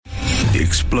The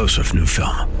explosive new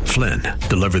film, Flynn,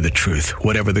 deliver the truth,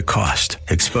 whatever the cost.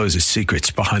 Exposes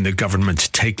secrets behind the government's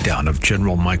takedown of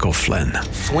General Michael Flynn.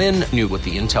 Flynn knew what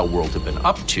the intel world had been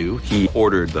up to. He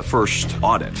ordered the first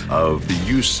audit of the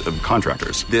use of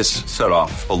contractors. This set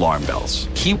off alarm bells.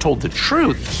 He told the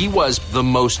truth. He was the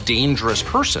most dangerous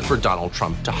person for Donald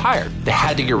Trump to hire. They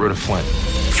had to get rid of Flynn.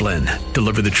 Flynn,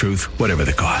 deliver the truth, whatever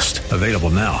the cost. Available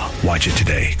now. Watch it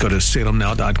today. Go to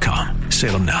salemnow.com.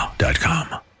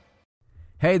 salemnow.com.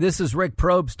 Hey, this is Rick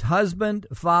Probst, husband,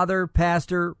 father,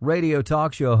 pastor, radio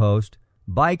talk show host,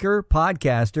 biker,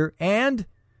 podcaster, and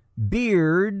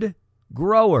beard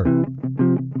grower.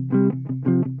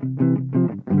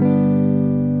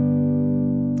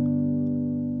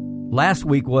 Last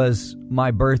week was my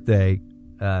birthday,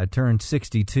 turned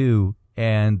 62,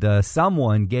 and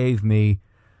someone gave me,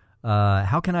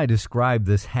 how can I describe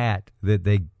this hat that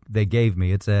they gave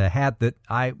me? It's a hat that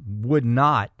I would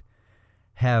not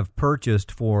have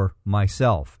purchased for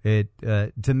myself. It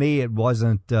to me, it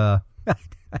wasn't, this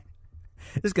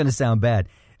is going to sound bad.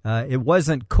 It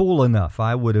wasn't cool enough.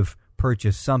 I would have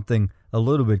purchased something a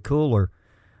little bit cooler,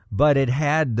 but it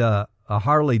had a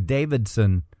Harley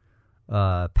Davidson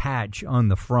patch on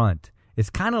the front.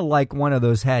 It's kind of like one of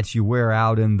those hats you wear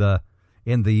out in the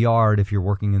yard if you're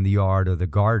working in the yard or the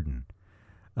garden.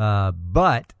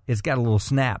 But it's got a little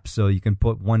snap, so you can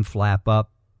put one flap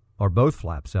up or both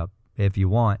flaps up if you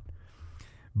want.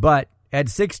 But at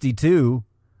 62,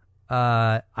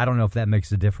 I don't know if that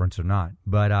makes a difference or not,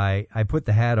 but I put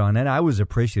the hat on and I was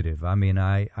appreciative. I mean,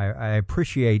 I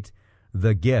appreciate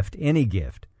the gift, any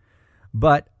gift,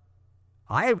 but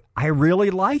I really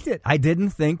liked it. I didn't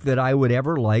think that I would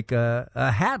ever like a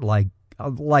hat like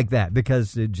that,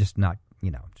 because it's just not,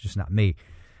 just not me.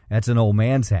 That's an old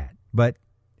man's hat. But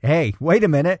hey, wait a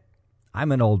minute.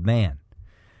 I'm an old man.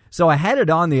 So I had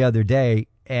it on the other day,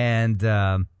 and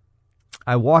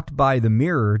I walked by the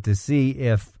mirror to see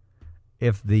if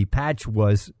the patch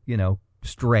was,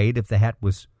 straight, if the hat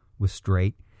was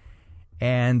straight.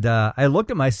 And I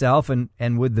looked at myself,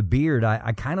 and with the beard,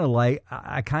 I kind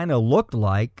of looked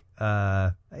like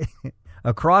a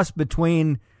cross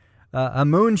between a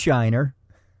moonshiner,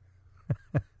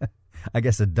 I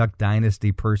guess a Duck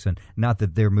Dynasty person. Not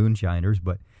that they're moonshiners,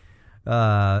 but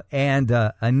and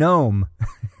a gnome.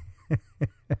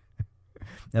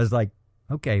 I was like,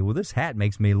 okay, well, this hat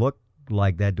makes me look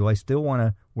like that. Do I still want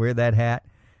to wear that hat?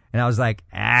 And I was like,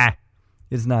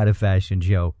 it's not a fashion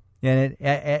show. And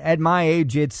at my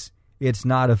age, it's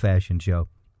not a fashion show.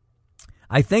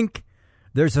 I think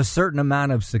there's a certain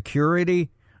amount of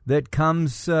security that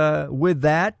comes with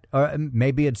that, or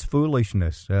maybe it's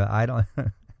foolishness. I'm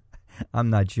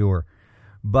not sure,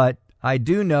 but I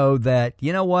do know that,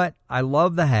 you know what? I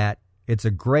love the hat. It's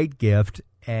a great gift,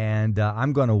 and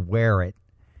I'm going to wear it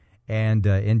and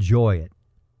enjoy it.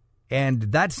 And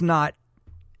that's not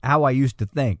how I used to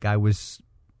think. I was,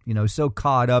 so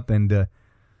caught up into,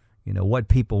 what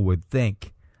people would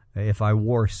think if I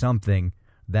wore something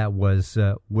that was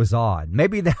odd.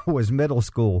 Maybe that was middle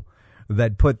school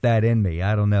that put that in me.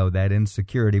 I don't know, that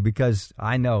insecurity, because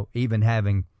I know, even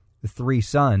having 3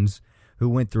 sons who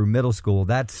went through middle school,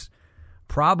 that's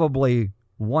probably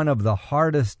one of the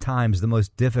hardest times, the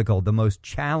most difficult, the most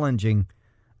challenging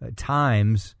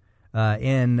times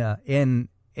in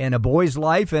a boy's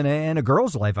life and in a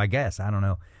girl's life, I guess. I don't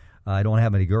know. I don't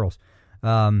have any girls.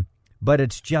 But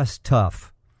it's just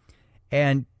tough.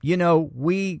 And,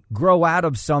 we grow out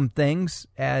of some things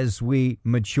as we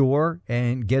mature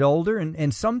and get older.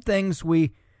 And some things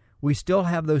we still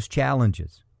have those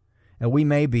challenges. And we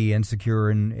may be insecure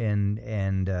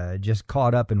and just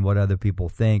caught up in what other people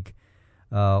think,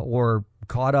 or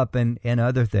caught up in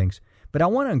other things. But I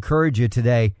want to encourage you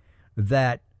today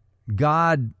that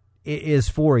God is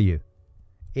for you.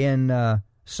 In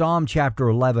Psalm chapter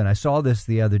 11, I saw this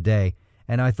the other day,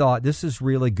 and I thought, this is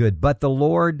really good. But the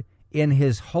Lord in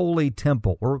his holy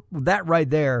temple, or that right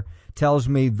there tells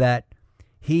me that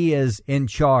he is in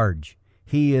charge.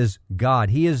 He is God.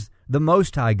 He is the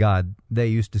Most High God, they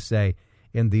used to say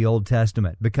in the Old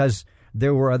Testament, because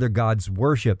there were other gods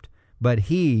worshipped, but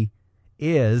he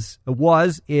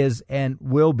was, and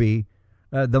will be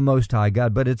the Most High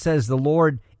God. But it says the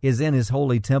Lord is in his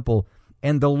holy temple,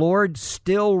 and the Lord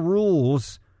still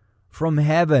rules from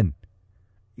heaven.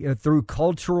 Through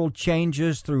cultural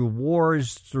changes, through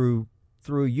wars, through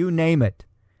you name it.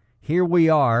 Here we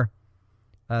are,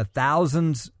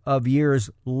 thousands of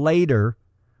years later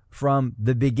from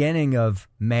the beginning of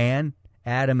man,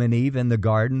 Adam and Eve in the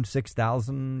garden,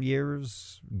 6,000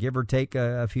 years, give or take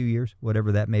a few years,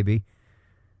 whatever that may be.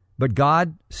 But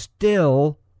God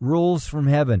still rules from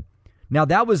heaven. Now,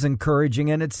 that was encouraging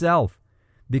in itself,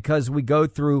 because we go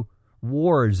through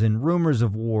wars and rumors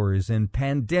of wars and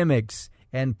pandemics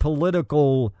and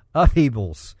political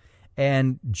upheavals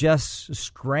and just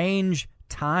strange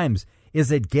times.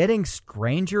 Is it getting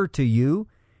stranger to you?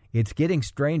 It's getting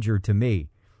stranger to me.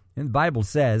 And the Bible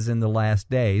says in the last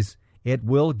days, it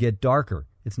will get darker.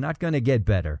 It's not going to get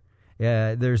better.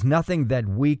 There's nothing that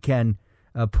we can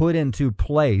put into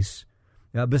place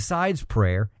besides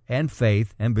prayer and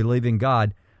faith and believing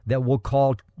God that will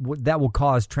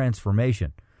cause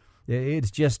transformation.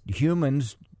 It's just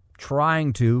humans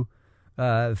trying to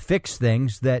fix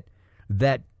things that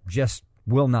just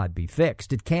will not be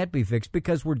fixed. It can't be fixed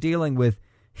because we're dealing with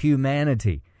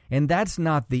humanity, and that's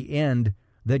not the end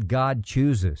that God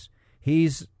chooses.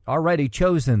 He's already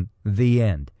chosen the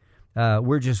end.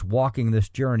 We're just walking this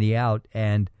journey out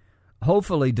and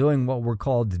hopefully doing what we're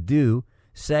called to do,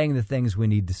 saying the things we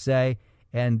need to say,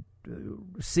 and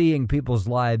seeing people's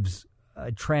lives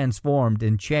transformed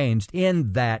and changed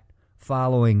in that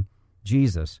following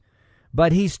Jesus.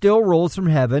 But he still rules from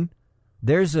heaven.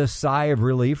 There's a sigh of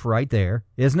relief right there,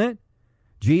 isn't it?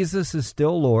 Jesus is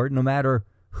still Lord, no matter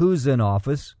who's in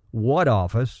office, what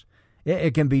office.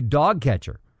 It can be dog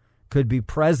catcher, could be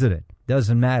president,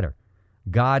 doesn't matter.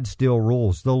 God still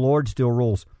rules. The Lord still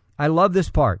rules. I love this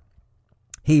part.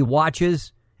 He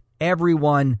watches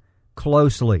everyone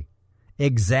closely,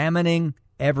 examining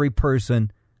every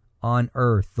person on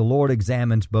earth. The Lord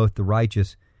examines both the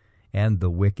righteous and the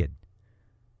wicked.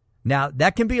 Now,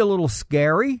 that can be a little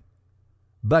scary,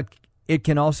 but it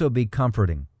can also be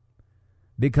comforting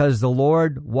because the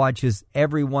Lord watches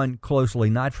everyone closely,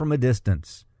 not from a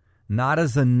distance, not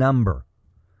as a number,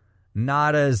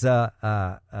 not as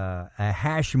a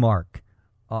hash mark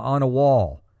on a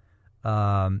wall,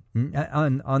 on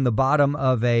the bottom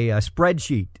of a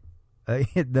spreadsheet,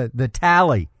 the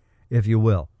tally, if you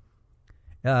will.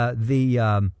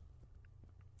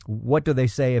 What do they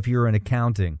say if you're in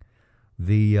accounting?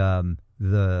 The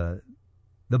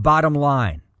bottom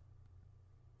line.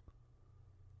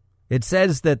 It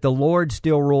says that the Lord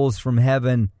still rules from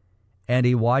heaven, and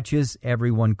he watches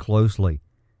everyone closely,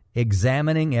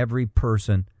 examining every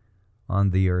person on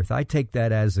the earth. I take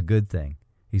that as a good thing.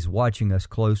 He's watching us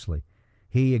closely.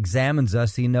 He examines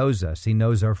us. He knows us. He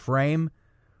knows our frame.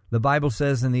 The Bible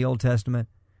says in the Old Testament,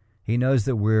 he knows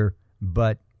that we're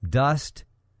but dust,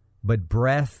 but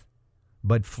breath,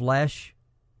 but flesh,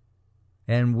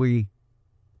 and we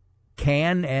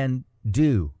can and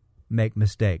do make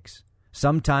mistakes.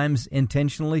 Sometimes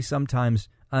intentionally, sometimes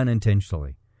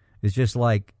unintentionally. It's just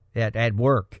like at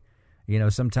work. You know,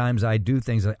 sometimes I do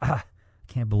things like, I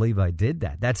can't believe I did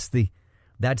that. That's the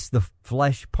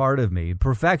flesh part of me.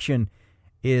 Perfection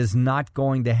is not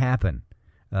going to happen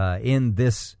in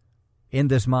this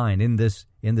mind, in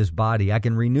this body. I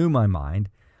can renew my mind.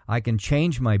 I can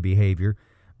change my behavior,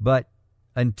 but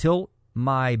until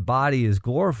my body is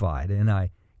glorified and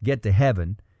I get to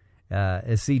heaven,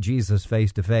 see Jesus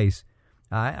face to face,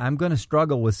 I'm going to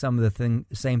struggle with some of the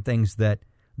same things that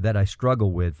I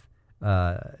struggle with,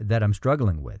 that I'm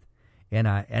struggling with, and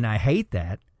I hate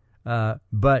that.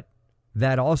 But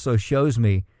that also shows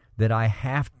me that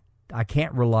I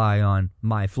can't rely on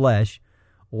my flesh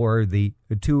or the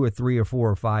 2 or 3 or 4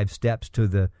 or 5 steps to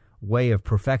the way of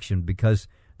perfection, because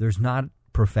there's not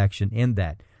perfection in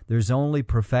that. There's only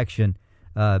perfection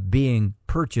being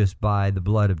purchased by the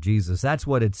blood of Jesus. That's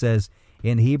what it says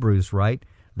in Hebrews, right?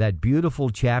 That beautiful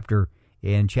chapter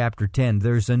in chapter 10.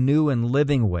 There's a new and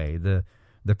living way. The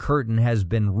curtain has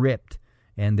been ripped,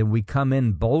 and then we come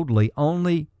in boldly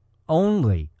only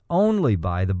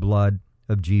by the blood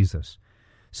of Jesus.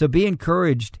 So be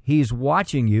encouraged. He's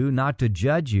watching you, not to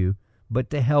judge you, but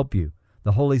to help you.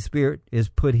 The Holy Spirit is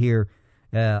put here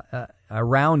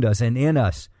around us and in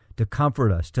us to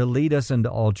comfort us, to lead us into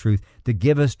all truth, to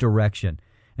give us direction.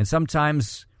 And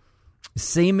sometimes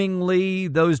seemingly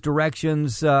those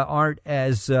directions aren't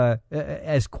as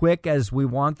quick as we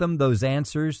want them. Those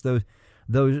answers,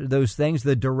 those things,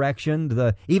 the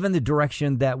direction, even the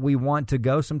direction that we want to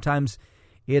go. Sometimes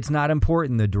it's not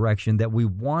important the direction that we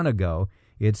want to go.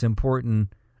 It's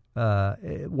important.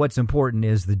 What's important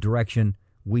is the direction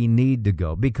we need to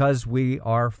go, because we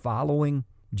are following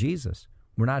Jesus.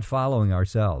 We're not following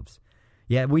ourselves.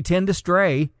 Yeah, we tend to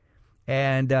stray,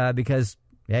 and because,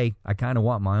 hey, I kind of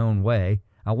want my own way.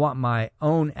 I want my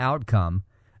own outcome,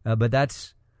 but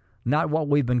that's not what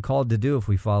we've been called to do if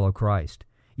we follow Christ.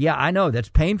 Yeah, I know that's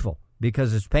painful,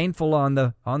 because it's painful on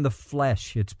the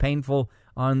flesh. It's painful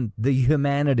on the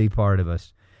humanity part of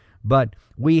us. But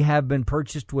we have been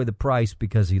purchased with a price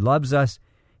because he loves us,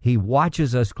 he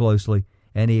watches us closely,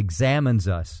 and he examines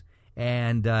us.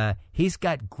 And he's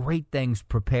got great things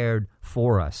prepared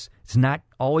for us. It's not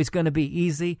always going to be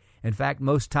easy. In fact,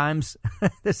 most times,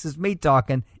 this is me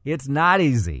talking, it's not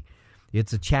easy.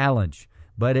 It's a challenge,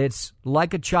 but it's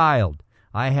like a child.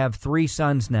 I have 3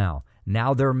 sons now.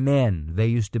 Now they're men. They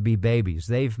used to be babies.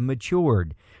 They've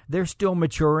matured. They're still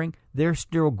maturing. They're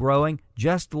still growing,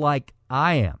 just like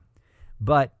I am.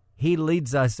 But he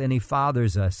leads us and he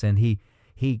fathers us and he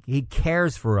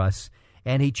cares for us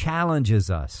and he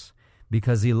challenges us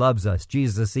because he loves us.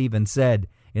 Jesus even said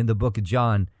in the book of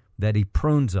John that he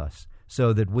prunes us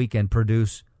so that we can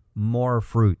produce more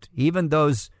fruit. Even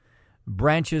those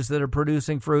branches that are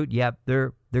producing fruit, yep,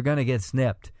 they're going to get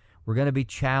snipped. We're going to be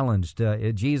challenged.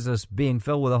 Jesus being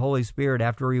filled with the Holy Spirit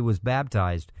after he was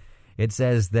baptized, it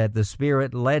says that the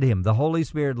Spirit led him. The Holy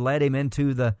Spirit led him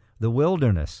into the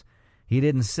wilderness. He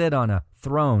didn't sit on a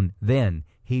throne then.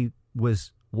 He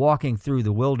was walking through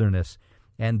the wilderness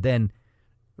and then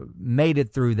made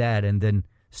it through that and then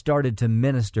started to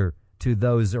minister to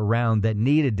those around that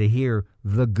needed to hear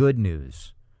the good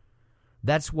news.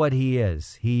 That's what he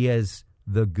is. He is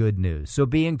the good news. So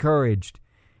be encouraged.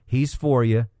 He's for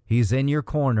you. He's in your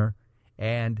corner,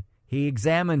 and he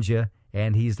examines you,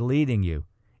 and he's leading you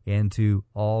into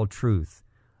all truth.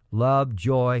 Love,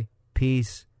 joy,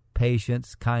 peace,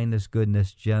 patience, kindness,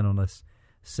 goodness, gentleness,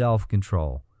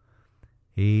 self-control.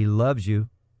 He loves you,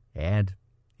 and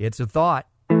it's a thought.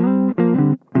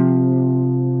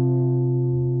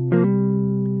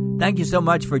 Thank you so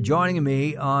much for joining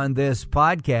me on this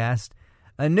podcast.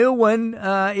 A new one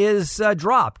is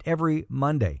dropped every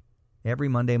Monday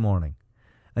morning.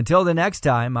 Until the next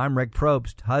time, I'm Rick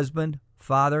Probst, husband,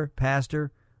 father,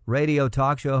 pastor, radio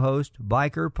talk show host,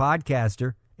 biker,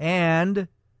 podcaster, and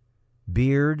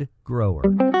beard grower.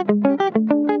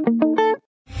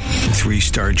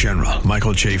 3-star General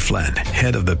Michael J. Flynn,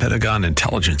 head of the Pentagon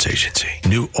Intelligence Agency,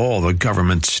 knew all the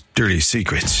government's dirty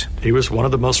secrets. He was one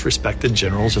of the most respected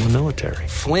generals in the military.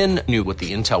 Flynn knew what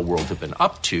the intel world had been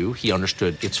up to. He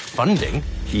understood its funding.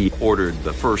 He ordered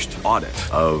the first audit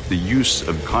of the use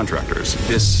of contractors.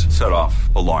 This set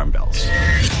off alarm bells.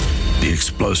 The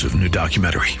explosive new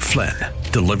documentary, Flynn,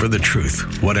 Deliver the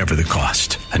Truth, Whatever the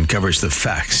Cost, uncovers the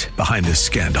facts behind this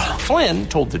scandal. Flynn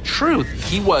told the truth.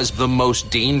 He was the most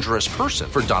dangerous person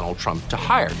for Donald Trump to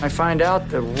hire. I find out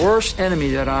the worst enemy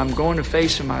that I'm going to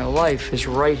face in my life is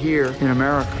right here in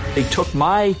America. They took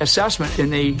my assessment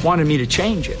and they wanted me to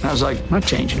change it. And I was like, I'm not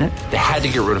changing it. They had to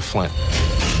get rid of Flynn.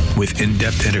 With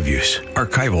in-depth interviews,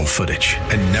 archival footage,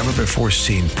 and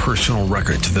never-before-seen personal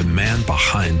records of the man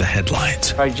behind the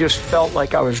headlines. I just felt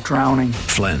like I was drowning.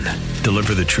 Flynn,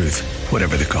 Deliver the Truth,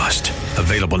 Whatever the Cost.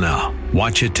 Available now.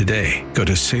 Watch it today. Go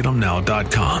to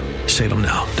salemnow.com.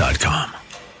 salemnow.com.